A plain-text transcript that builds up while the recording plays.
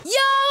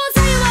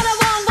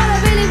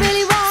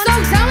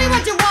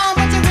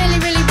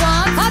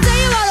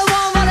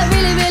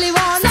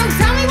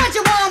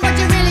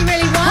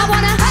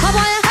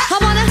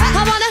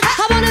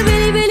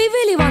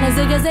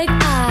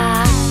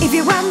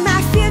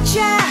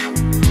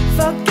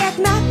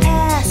my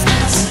past.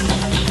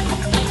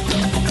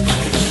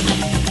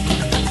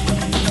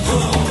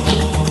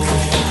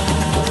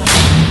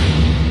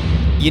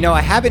 You know,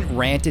 I haven't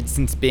ranted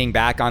since being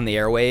back on the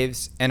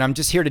airwaves, and I'm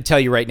just here to tell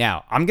you right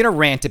now, I'm going to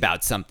rant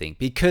about something,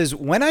 because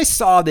when I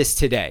saw this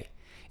today,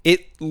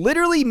 it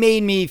literally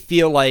made me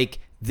feel like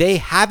they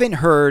haven't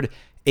heard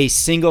a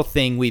single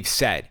thing we've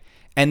said.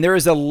 And there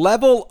is a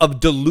level of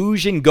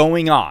delusion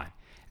going on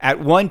at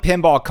one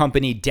pinball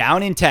company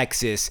down in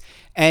Texas.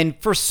 And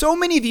for so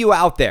many of you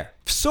out there,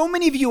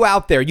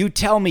 you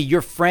tell me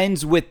you're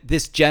friends with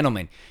this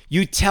gentleman.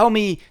 You tell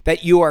me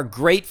that you are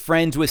great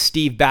friends with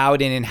Steve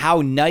Bowden and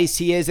how nice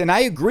he is. And I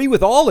agree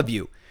with all of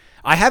you.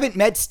 I haven't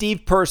met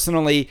Steve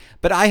personally,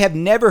 but I have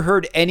never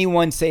heard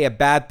anyone say a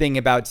bad thing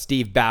about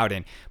Steve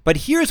Bowden. But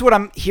here's what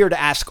I'm here to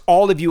ask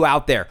all of you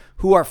out there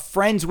who are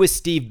friends with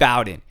Steve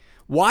Bowden.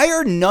 Why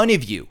are none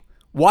of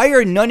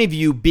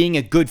you being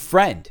a good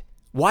friend?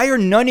 Why are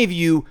none of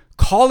you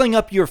calling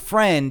up your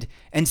friend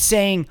and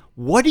saying,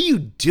 what are you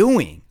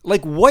doing?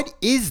 Like, what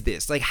is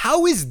this? Like,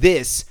 how is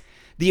this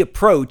the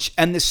approach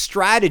and the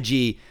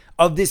strategy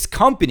of this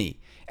company?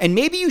 And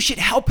maybe you should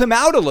help him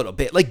out a little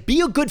bit, like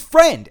be a good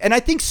friend. And I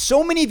think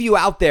so many of you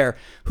out there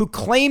who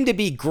claim to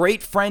be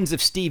great friends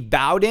of Steve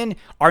Bowden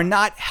are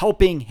not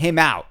helping him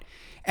out.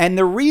 And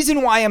the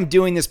reason why I'm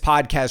doing this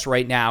podcast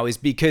right now is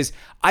because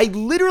I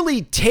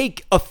literally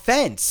take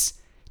offense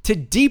to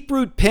Deep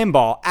Root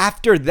Pinball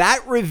after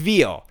that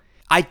reveal.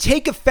 I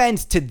take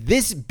offense to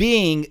this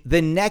being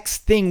the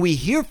next thing we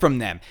hear from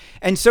them.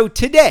 And so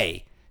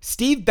today,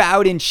 Steve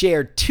Bowden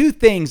shared two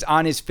things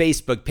on his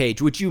Facebook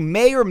page, which you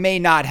may or may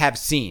not have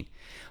seen.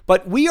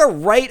 But we are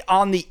right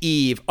on the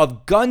eve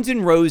of Guns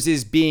N'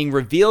 Roses being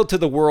revealed to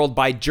the world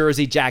by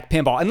Jersey Jack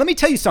Pinball. And let me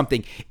tell you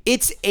something.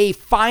 It's a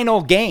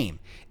final game.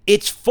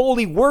 It's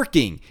fully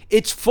working.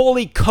 It's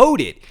fully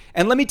coded.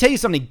 And let me tell you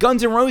something.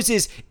 Guns N'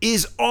 Roses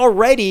is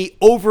already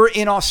over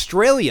in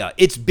Australia.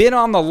 It's been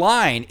on the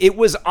line. It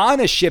was on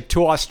a ship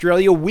to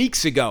Australia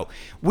weeks ago.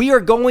 We are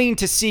going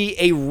to see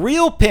a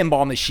real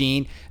pinball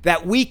machine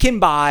that we can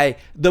buy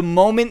the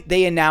moment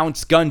they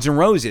announce Guns N'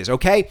 Roses,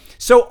 okay?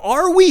 So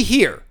are we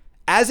here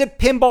as a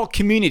pinball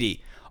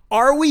community?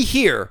 Are we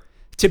here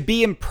to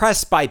be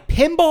impressed by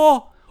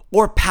pinball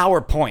or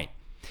PowerPoint?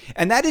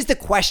 And that is the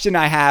question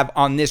I have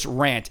on this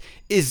rant.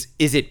 Is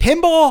it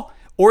pinball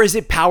or is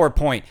it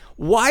PowerPoint?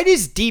 Why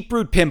does Deep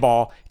Root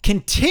Pinball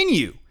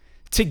continue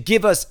to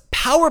give us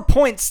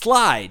PowerPoint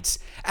slides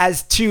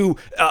as to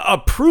a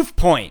proof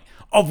point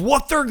of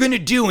what they're going to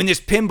do in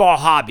this pinball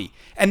hobby?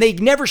 And they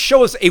never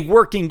show us a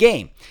working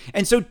game.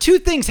 And so two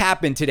things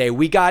happened today.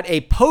 We got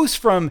a post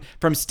from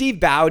Steve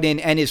Bowden,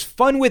 and his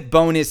Fun with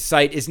Bonus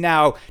site is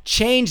now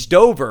changed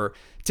over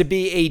to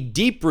be a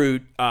Deep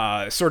Root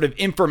sort of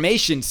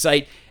information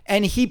site.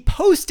 And he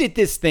posted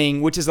this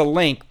thing, which is a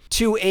link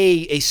to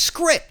a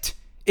script.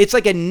 It's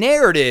like a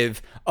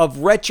narrative of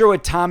Retro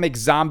Atomic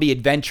Zombie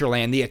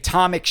Adventureland, the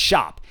Atomic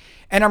Shop.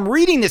 And I'm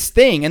reading this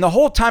thing, and the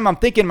whole time I'm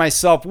thinking to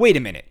myself, wait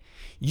a minute.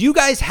 You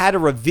guys had a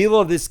reveal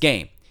of this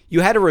game. You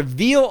had a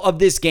reveal of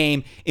this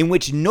game in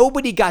which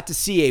nobody got to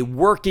see a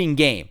working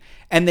game.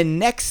 And the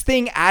next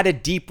thing out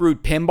of Deep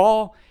Root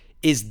Pinball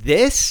is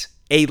this,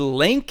 a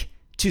link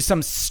to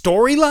some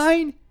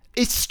storyline?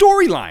 It's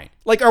storyline.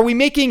 Like, are we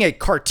making a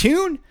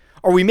cartoon?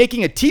 Are we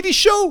making a TV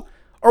show?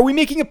 Are we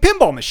making a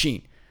pinball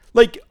machine?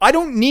 Like, I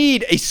don't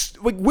need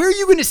where are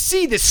you going to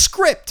see this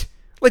script?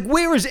 Like,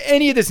 where is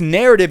any of this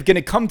narrative going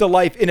to come to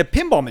life in a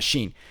pinball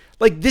machine?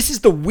 Like, this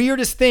is the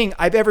weirdest thing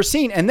I've ever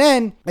seen. And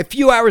then a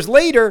few hours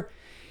later,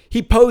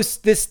 he posts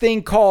this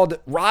thing called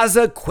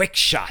Raza Quick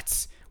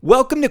Shots.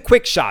 Welcome to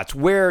Quick Shots,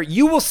 where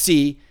you will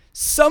see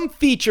some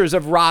features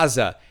of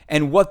Raza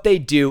and what they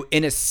do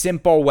in a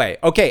simple way.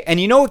 Okay, and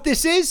you know what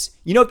this is?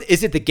 You know,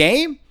 is it the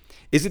game?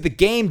 Is it the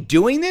game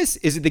doing this?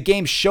 Is it the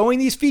game showing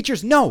these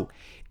features? No,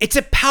 it's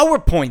a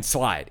PowerPoint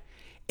slide.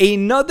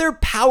 Another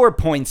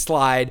PowerPoint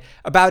slide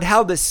about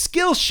how the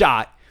skill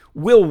shot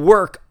will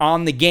work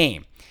on the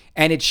game.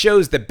 And it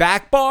shows the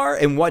back bar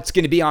and what's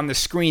going to be on the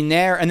screen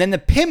there, and then the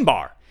pin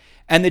bar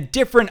and the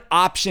different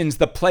options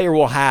the player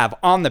will have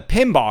on the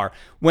pin bar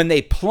when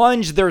they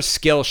plunge their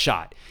skill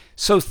shot.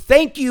 So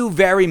thank you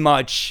very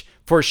much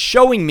for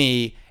showing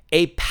me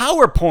a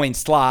PowerPoint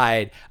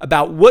slide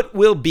about what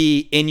will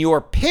be in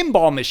your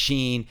pinball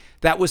machine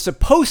that was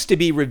supposed to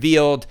be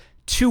revealed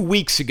 2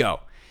 weeks ago.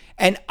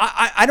 And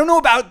I don't know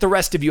about the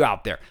rest of you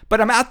out there,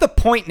 but I'm at the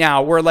point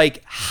now where,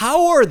 like,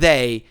 how are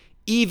they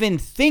even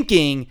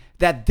thinking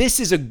that this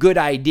is a good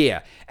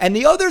idea? And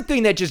the other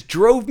thing that just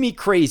drove me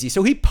crazy,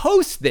 so he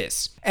posts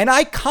this, and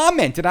I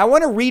commented. I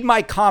want to read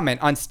my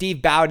comment on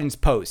Steve Bowden's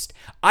post.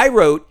 I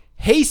wrote,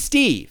 "Hey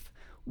Steve,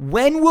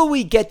 when will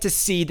we get to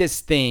see this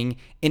thing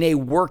in a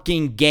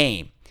working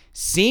game?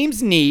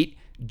 Seems neat.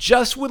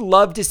 Just would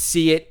love to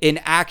see it in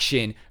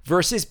action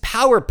versus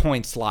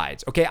PowerPoint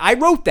slides." Okay, I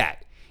wrote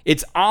that.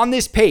 It's on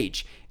this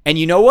page. And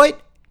you know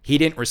what? He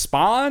didn't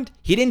respond.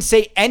 He didn't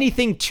say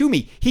anything to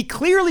me. He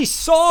clearly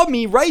saw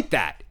me write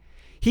that.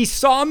 He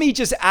saw me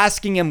just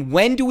asking him,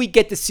 when do we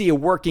get to see a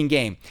working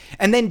game?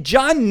 And then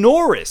John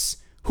Norris,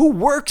 who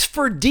works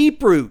for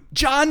Deeproot,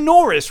 John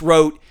Norris,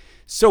 wrote,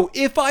 "So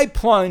if I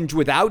plunge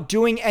without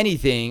doing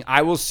anything,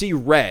 I will see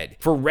red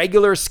for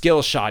regular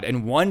skill shot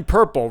and one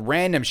purple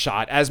random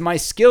shot as my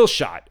skill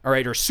shot." All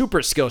right, or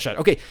super skill shot.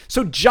 Okay,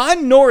 so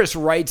John Norris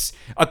writes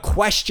a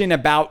question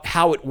about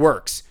how it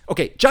works.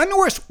 Okay, John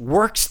Norris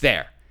works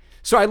there.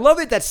 So I love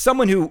it that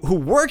someone who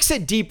works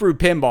at Deeproot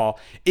Pinball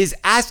is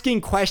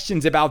asking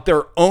questions about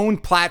their own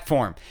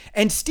platform.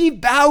 And Steve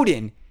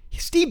Bowden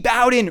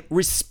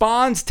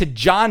responds to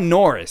John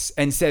Norris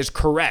and says,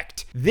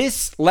 "Correct.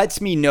 This lets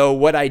me know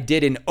what I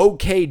did an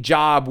okay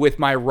job with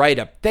my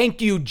write-up.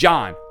 Thank you,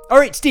 John." All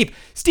right, Steve,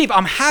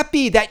 I'm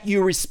happy that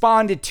you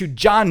responded to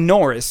John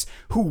Norris,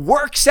 who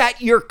works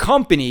at your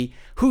company,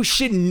 who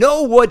should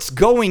know what's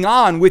going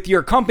on with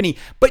your company,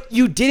 but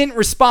you didn't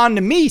respond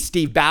to me,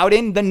 Steve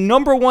Bowden, the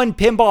 #1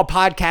 pinball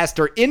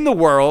podcaster in the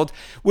world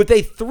with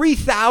a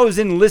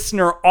 3,000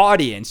 listener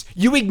audience.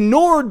 You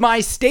ignored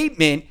my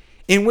statement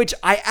in which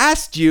I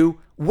asked you,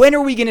 when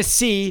are we going to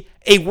see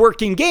a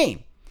working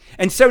game?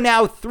 And so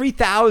now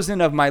 3,000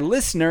 of my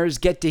listeners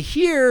get to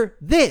hear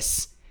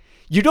this.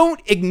 You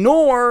don't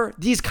ignore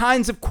these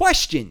kinds of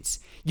questions.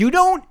 You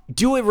don't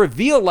do a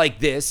reveal like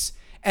this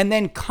and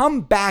then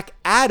come back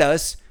at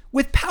us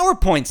with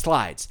PowerPoint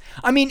slides.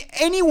 I mean,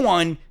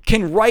 anyone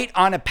can write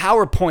on a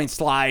PowerPoint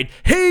slide,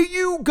 "Hey,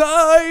 you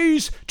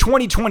guys,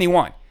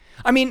 2021.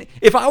 I mean,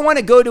 if I want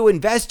to go to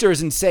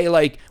investors and say,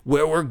 like,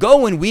 where we're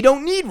going, we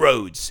don't need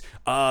roads.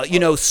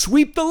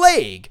 Sweep the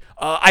leg.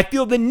 I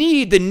feel the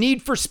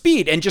need for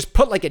speed, and just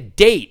put like a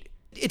date.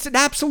 It's an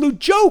absolute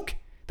joke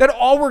that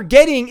all we're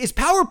getting is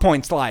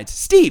PowerPoint slides.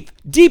 Steve,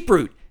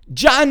 Deeproot,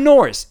 John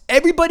Norris,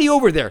 everybody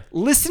over there,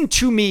 listen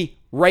to me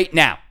right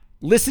now.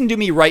 Listen to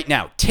me right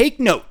now. Take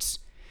notes.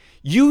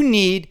 You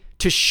need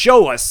to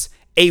show us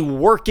a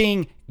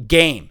working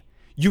game.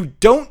 You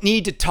don't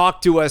need to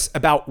talk to us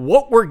about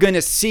what we're going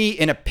to see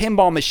in a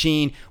pinball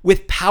machine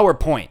with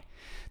PowerPoint.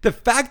 The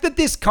fact that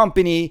this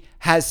company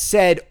has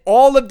said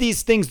all of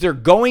these things they're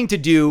going to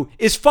do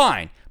is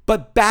fine,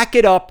 but back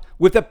it up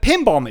with a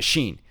pinball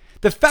machine.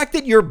 The fact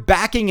that you're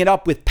backing it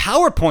up with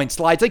PowerPoint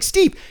slides, like,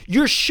 Steve,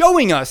 you're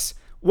showing us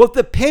what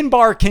the pin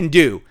bar can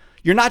do.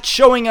 You're not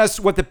showing us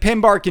what the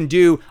pin bar can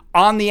do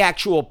on the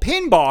actual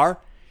pin bar.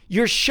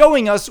 You're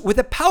showing us with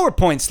a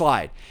PowerPoint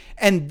slide.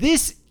 And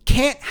this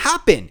can't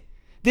happen.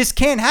 This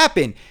can't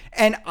happen.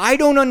 And I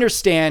don't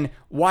understand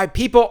why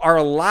people are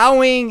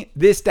allowing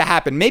this to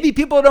happen. Maybe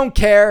people don't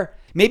care.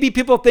 Maybe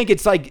people think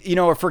it's like,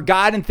 a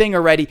forgotten thing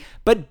already.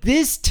 But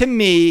this, to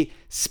me,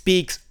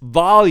 speaks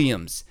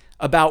volumes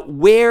about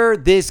where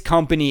this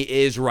company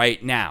is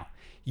right now.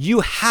 You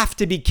have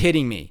to be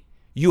kidding me.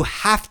 You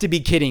have to be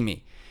kidding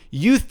me.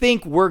 You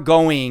think we're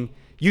going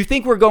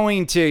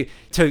to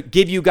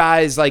give you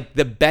guys like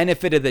the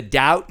benefit of the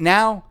doubt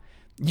now?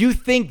 You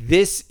think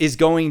this is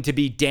going to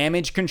be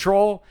damage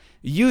control?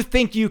 You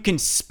think you can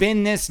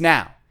spin this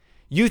now?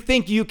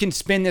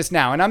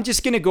 And I'm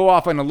just going to go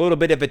off on a little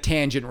bit of a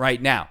tangent right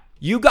now.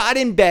 You got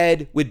in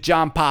bed with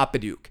John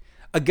Papaduke,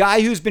 a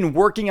guy who's been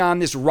working on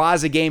this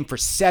Raza game for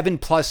 7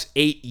 +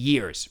 8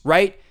 years,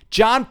 right?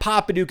 John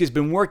Papaduke has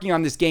been working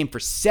on this game for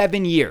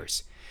 7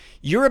 years.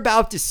 You're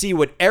about to see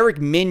what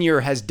Eric Minier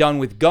has done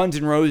with Guns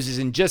N' Roses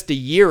in just a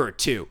year or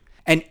two.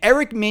 And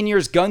Eric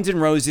Minier's Guns N'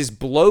 Roses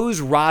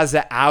blows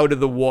Raza out of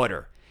the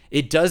water.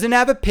 It doesn't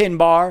have a pin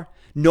bar.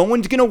 No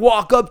one's going to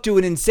walk up to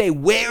it and say,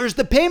 "Where's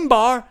the pin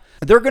bar?"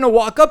 They're going to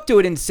walk up to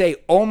it and say,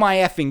 "Oh my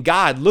effing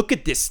God, look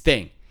at this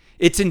thing.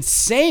 It's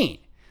insane.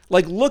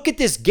 Like, look at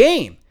this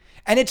game."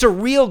 And it's a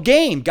real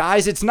game,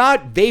 guys. It's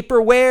not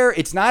vaporware.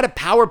 It's not a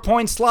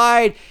PowerPoint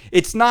slide.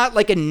 It's not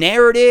like a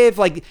narrative.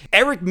 Like,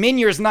 Eric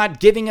Minier's not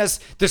giving us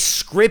the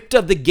script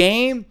of the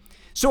game.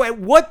 So at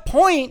what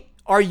point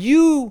are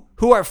you,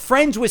 who are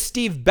friends with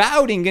Steve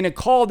Bowden, going to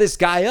call this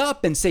guy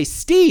up and say,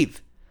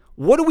 "Steve,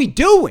 what are we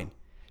doing?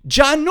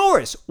 John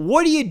Norris,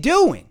 what are you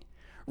doing?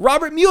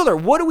 Robert Mueller,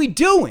 what are we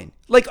doing?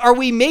 Like, are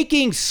we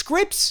making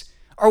scripts?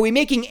 Are we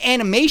making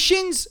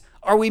animations?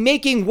 What are we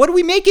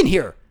making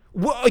here?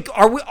 Like,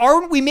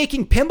 aren't we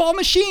making pinball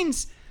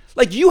machines?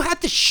 Like, you have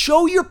to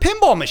show your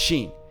pinball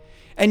machine."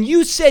 And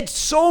you said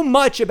so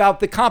much about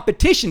the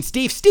competition,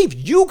 Steve. Steve,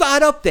 you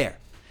got up there.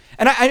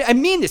 And I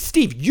mean this,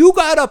 Steve, you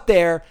got up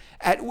there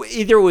at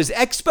either it was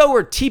Expo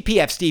or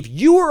TPF, Steve.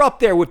 You were up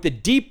there with the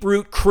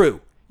Deeproot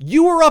crew.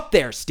 You were up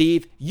there,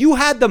 Steve. You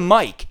had the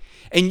mic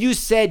and you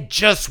said,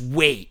 "Just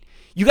wait."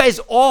 You guys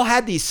all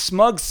had these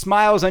smug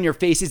smiles on your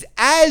faces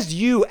as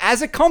you,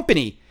 as a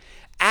company,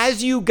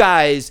 as you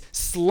guys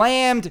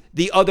slammed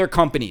the other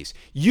companies.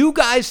 You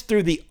guys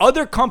threw the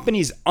other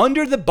companies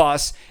under the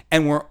bus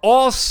and were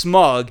all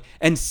smug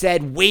and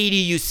said, "Wait till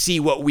you see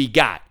what we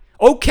got."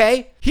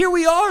 Okay, here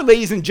we are,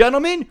 ladies and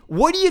gentlemen.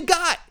 What do you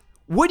got?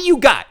 What do you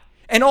got?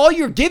 And all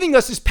you're giving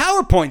us is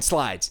PowerPoint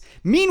slides.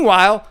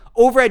 Meanwhile,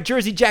 over at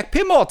Jersey Jack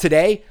Pinball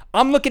today,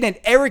 I'm looking at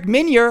Eric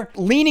Minier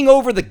leaning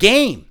over the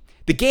game.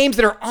 The games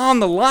that are on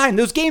the line.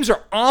 Those games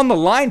are on the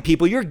line,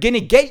 people. You're going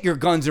to get your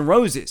Guns N'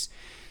 Roses.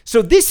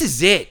 So this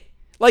is it.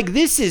 Like,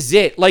 this is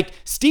it. Like,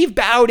 Steve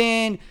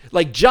Bowden,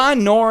 like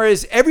John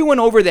Norris, everyone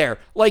over there,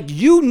 like,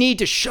 you need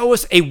to show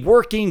us a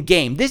working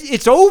game.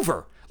 It's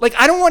over. Like,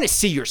 I don't want to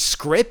see your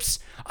scripts.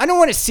 I don't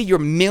want to see your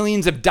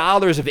millions of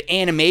dollars of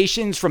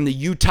animations from the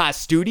Utah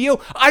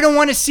studio. I don't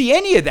want to see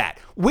any of that.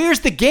 Where's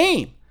the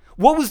game?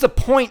 What was the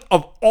point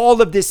of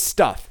all of this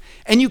stuff?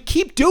 And you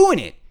keep doing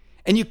it.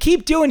 And you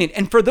keep doing it.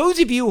 And for those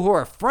of you who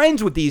are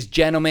friends with these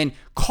gentlemen,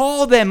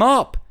 call them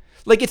up.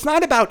 Like, it's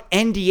not about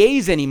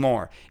NDAs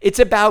anymore. It's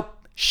about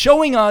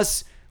showing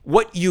us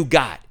what you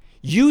got.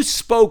 You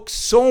spoke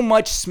so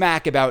much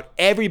smack about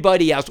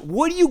everybody else.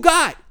 What do you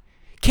got?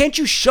 Can't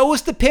you show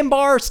us the pin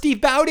bar, Steve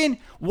Bowden?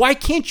 Why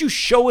can't you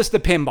show us the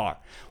pin bar?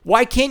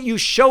 Why can't you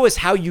show us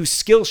how you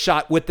skill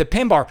shot with the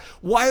pin bar?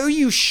 Why are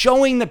you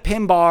showing the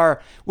pin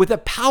bar with a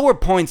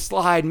PowerPoint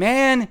slide,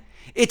 man?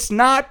 It's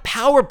not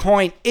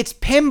PowerPoint, it's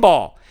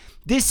pinball.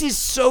 This is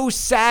so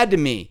sad to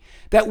me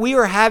that we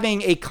are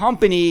having a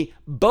company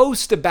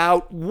boast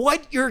about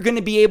what you're going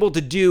to be able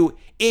to do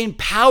in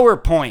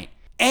PowerPoint.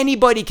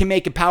 Anybody can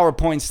make a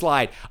PowerPoint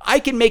slide. I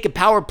can make a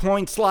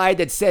PowerPoint slide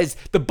that says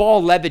the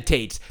ball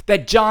levitates,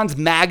 that John's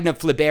Magna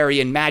Fliberi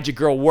and Magic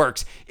Girl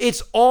works.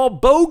 It's all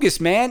bogus,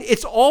 man.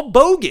 It's all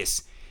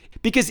bogus.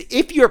 Because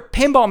if your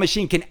pinball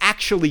machine can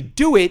actually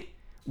do it,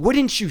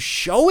 wouldn't you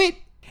show it?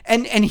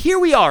 And here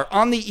we are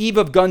on the eve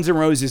of Guns N'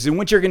 Roses, in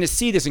which you're going to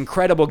see this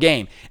incredible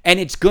game, and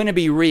it's going to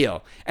be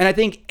real. And I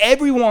think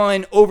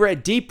everyone over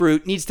at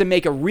Deeproot needs to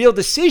make a real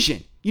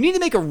decision. You need to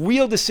make a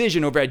real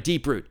decision over at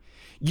Deeproot.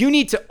 You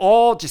need to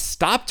all just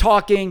stop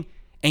talking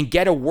and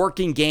get a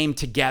working game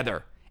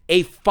together.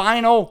 A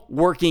final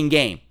working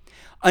game.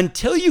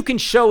 Until you can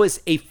show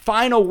us a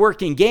final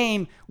working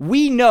game,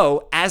 we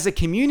know as a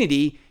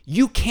community,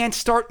 you can't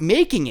start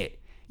making it.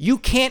 You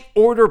can't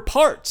order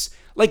parts.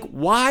 Like,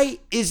 why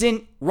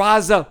isn't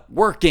Raza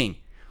working?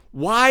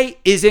 Why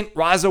isn't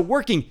Raza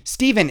working?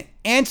 Steven,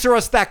 answer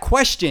us that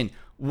question.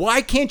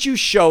 Why can't you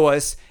show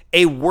us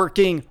a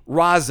working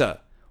Raza?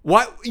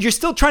 Why? You're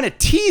still trying to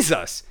tease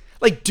us.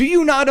 Like, do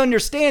you not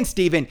understand,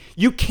 Steven?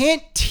 You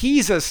can't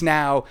tease us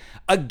now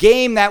a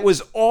game that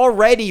was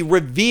already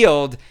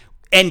revealed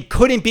and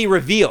couldn't be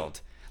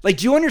revealed. Like,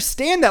 do you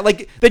understand that?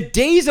 Like, the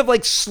days of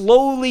like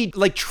slowly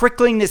like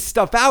trickling this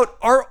stuff out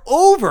are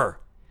over.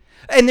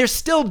 And they're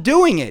still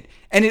doing it.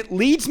 And it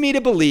leads me to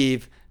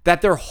believe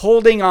that they're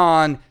holding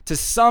on to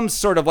some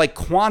sort of like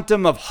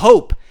quantum of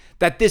hope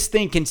that this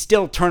thing can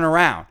still turn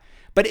around.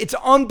 But it's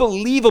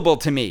unbelievable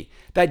to me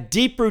that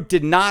Deeproot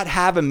did not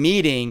have a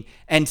meeting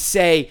and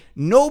say,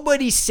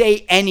 nobody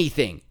say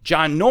anything.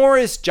 John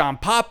Norris, John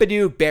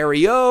Papaduke,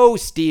 Barry O,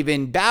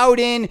 Stephen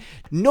Bowden,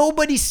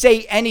 nobody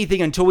say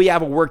anything until we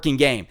have a working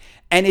game.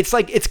 And it's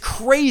like, it's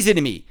crazy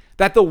to me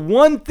that the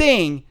one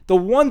thing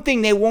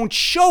they won't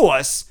show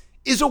us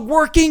is a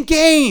working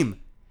game.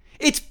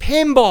 It's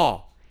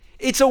pinball.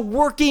 It's a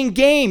working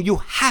game. You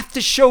have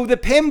to show the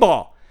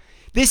pinball.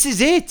 This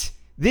is it.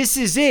 This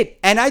is it.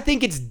 And I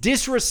think it's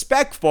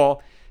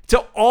disrespectful to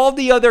all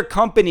the other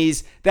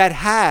companies that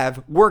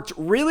have worked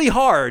really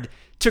hard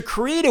to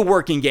create a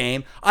working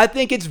game. I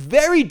think it's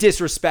very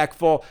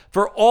disrespectful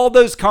for all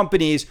those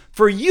companies,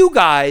 for you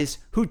guys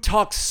who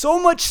talk so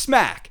much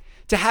smack,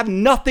 to have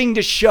nothing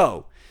to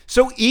show.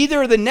 So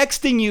either the next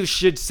thing you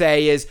should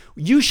say is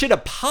you should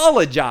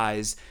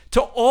apologize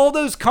to all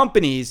those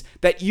companies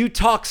that you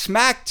talk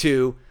smack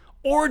to,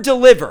 or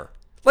deliver.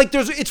 Like,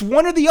 it's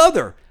one or the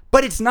other,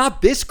 but it's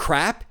not this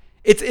crap.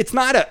 It's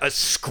not a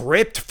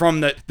script from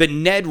the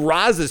Ned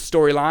Raza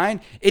storyline.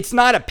 It's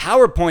not a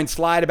PowerPoint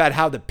slide about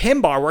how the pin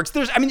bar works.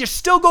 They're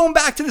still going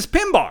back to this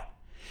pin bar,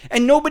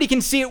 and nobody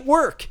can see it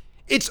work.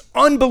 It's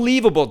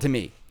unbelievable to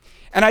me.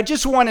 And I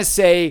just want to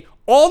say,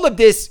 all of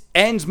this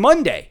ends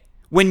Monday.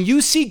 When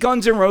you see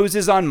Guns N'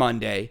 Roses on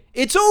Monday,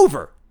 it's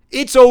over.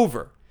 It's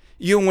over.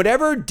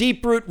 Whatever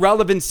Deeproot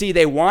relevancy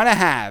they want to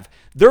have,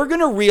 they're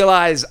going to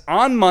realize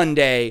on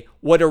Monday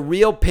what a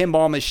real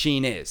pinball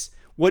machine is,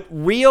 what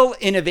real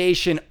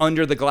innovation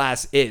under the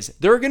glass is.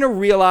 They're going to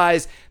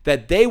realize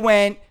that they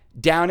went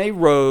down a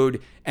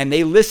road and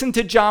they listened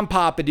to John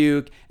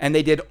Papaduke and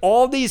they did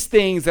all these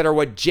things that are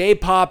what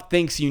J-Pop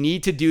thinks you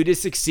need to do to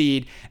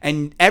succeed.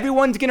 And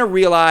everyone's going to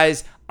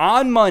realize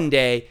on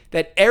Monday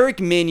that Eric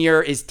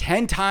Minier is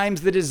 10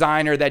 times the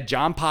designer that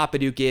John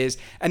Papaduke is,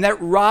 and that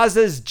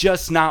Raza's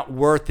just not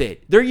worth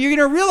it. You're going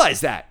to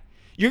realize that.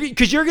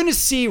 Because you're going to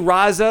see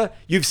Raza,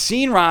 you've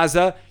seen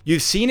Raza,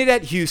 you've seen it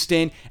at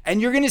Houston, and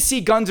you're going to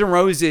see Guns N'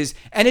 Roses,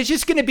 and it's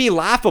just going to be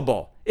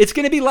laughable. It's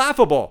going to be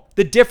laughable,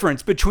 the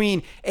difference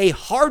between a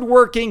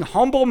hardworking,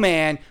 humble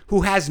man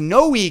who has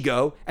no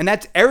ego, and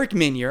that's Eric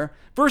Minier,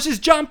 versus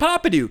John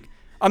Papaduke,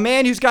 a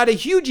man who's got a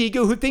huge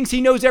ego who thinks he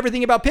knows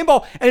everything about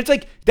pinball. And it's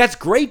like, that's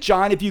great,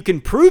 John, if you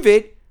can prove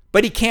it,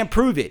 but he can't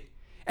prove it.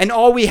 And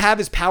all we have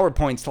is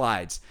PowerPoint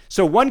slides.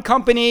 So one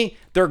company,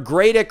 they're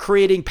great at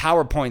creating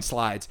PowerPoint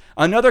slides.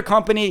 Another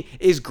company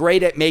is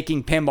great at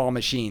making pinball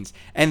machines.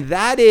 And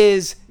that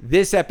is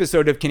this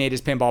episode of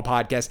Kaneda's Pinball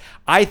Podcast.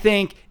 I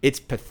think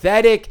it's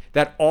pathetic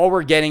that all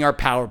we're getting are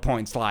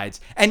PowerPoint slides.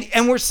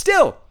 And we're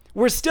still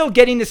We're still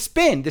getting the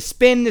spin, the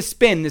spin, the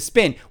spin, the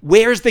spin.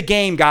 Where's the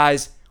game,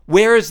 guys?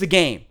 Where is the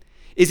game?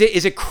 Is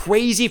it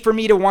crazy for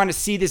me to want to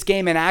see this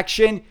game in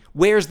action?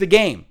 Where's the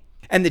game?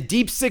 And the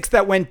deep six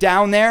that went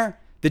down there,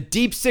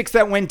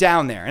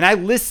 and I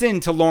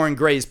listened to Lauren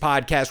Gray's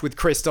podcast with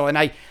Crystal, and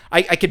I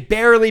could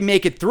barely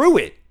make it through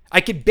it. I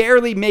could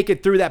barely make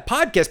it through that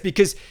podcast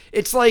because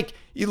it's like,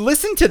 you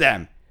listen to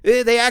them.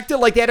 They acted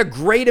like they had a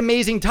great,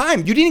 amazing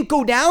time. You didn't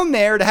go down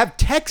there to have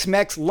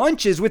Tex-Mex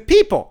lunches with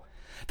people.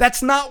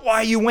 That's not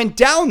why you went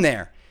down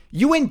there.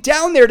 You went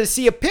down there to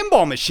see a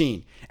pinball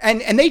machine.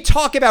 And they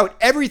talk about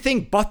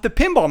everything but the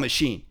pinball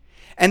machine.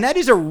 And that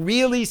is a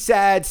really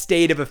sad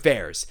state of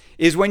affairs,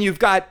 is when you've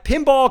got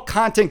pinball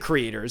content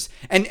creators,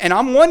 and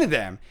I'm one of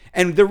them.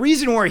 And the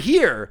reason we're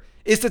here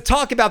is to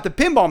talk about the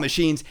pinball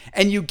machines,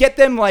 and you get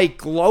them like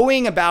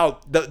glowing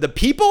about the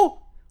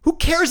people. Who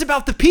cares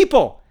about the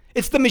people?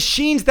 It's the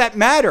machines that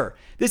matter.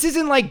 This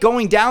isn't like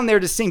going down there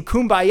to sing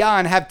Kumbaya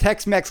and have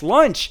Tex-Mex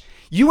lunch.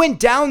 You went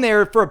down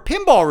there for a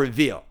pinball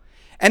reveal.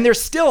 And they're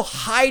still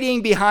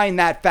hiding behind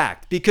that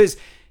fact, because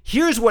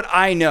here's what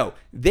I know.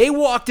 They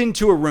walked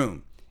into a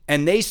room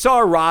and they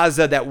saw a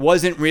Raza that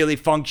wasn't really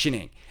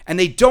functioning, and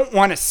they don't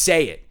want to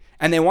say it,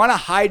 and they want to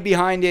hide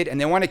behind it, and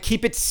they want to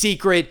keep it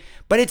secret,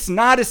 but it's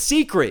not a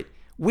secret.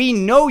 We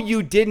know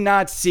you did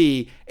not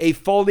see a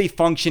fully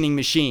functioning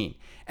machine,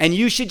 and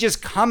you should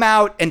just come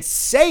out and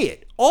say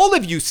it. All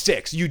of you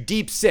six, you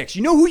deep six,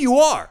 you know who you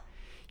are.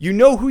 You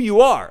know who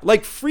you are.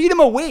 Like, freedom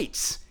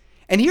awaits.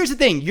 And here's the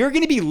thing, you're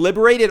going to be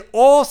liberated.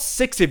 All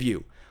six of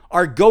you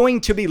are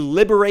going to be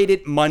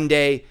liberated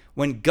Monday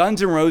when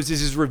Guns N'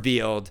 Roses is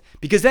revealed,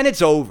 because then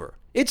it's over.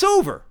 It's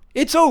over.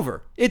 It's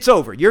over. It's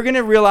over. You're going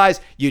to realize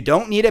you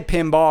don't need a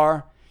pin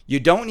bar. You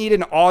don't need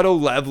an auto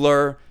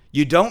leveler.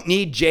 You don't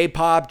need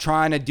J-pop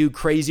trying to do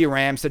crazy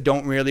ramps that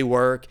don't really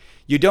work.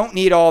 You don't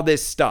need all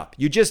this stuff.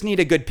 You just need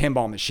a good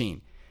pinball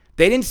machine.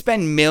 They didn't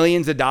spend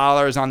millions of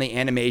dollars on the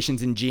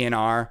animations in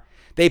GNR.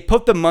 They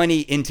put the money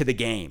into the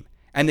game,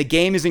 and the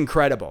game is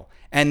incredible.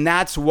 And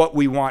that's what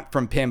we want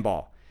from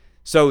pinball.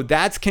 So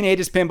that's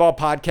Canada's Pinball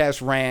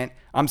Podcast rant.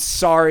 I'm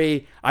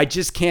sorry. I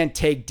just can't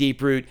take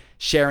Deeproot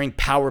sharing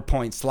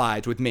PowerPoint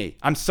slides with me.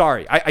 I'm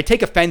sorry. I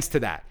take offense to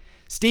that.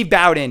 Steve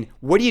Bowden,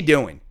 what are you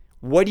doing?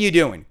 What are you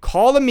doing?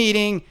 Call a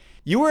meeting.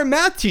 You were a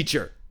math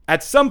teacher.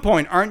 At some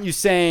point, aren't you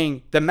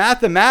saying the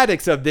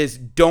mathematics of this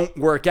don't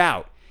work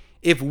out?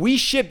 If we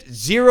shipped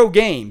 0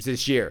 games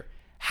this year,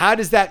 how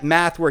does that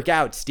math work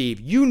out, Steve?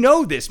 You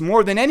know this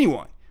more than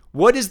anyone.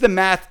 What does the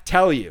math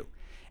tell you?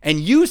 And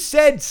you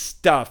said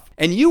stuff,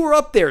 and you were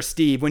up there,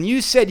 Steve, when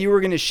you said you were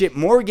going to ship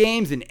more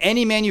games than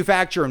any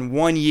manufacturer in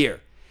 1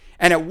 year.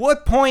 And at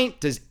what point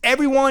does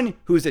everyone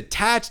who's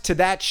attached to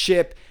that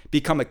ship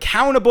become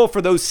accountable for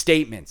those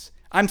statements?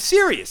 I'm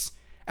serious.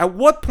 At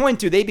what point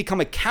do they become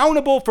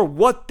accountable for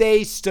what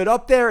they stood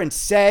up there and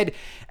said,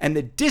 and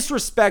the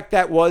disrespect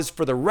that was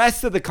for the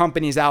rest of the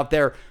companies out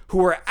there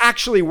who are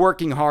actually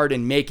working hard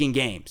and making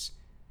games?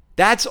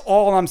 That's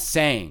all I'm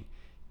saying.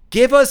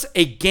 Give us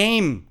a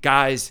game,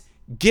 guys.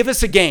 Give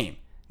us a game.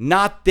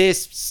 Not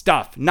this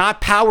stuff. Not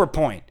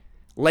PowerPoint.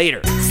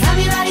 Later. Slam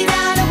your body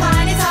down and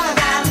wine it's all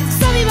around.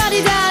 Slam your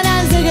body down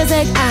and zig a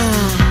zig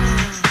ah.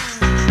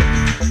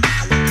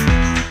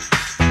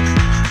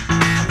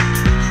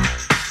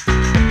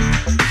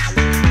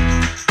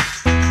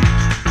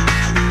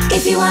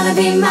 If you wanna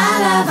be my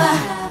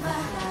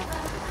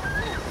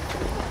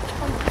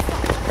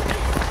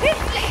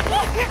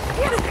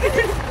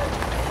lover.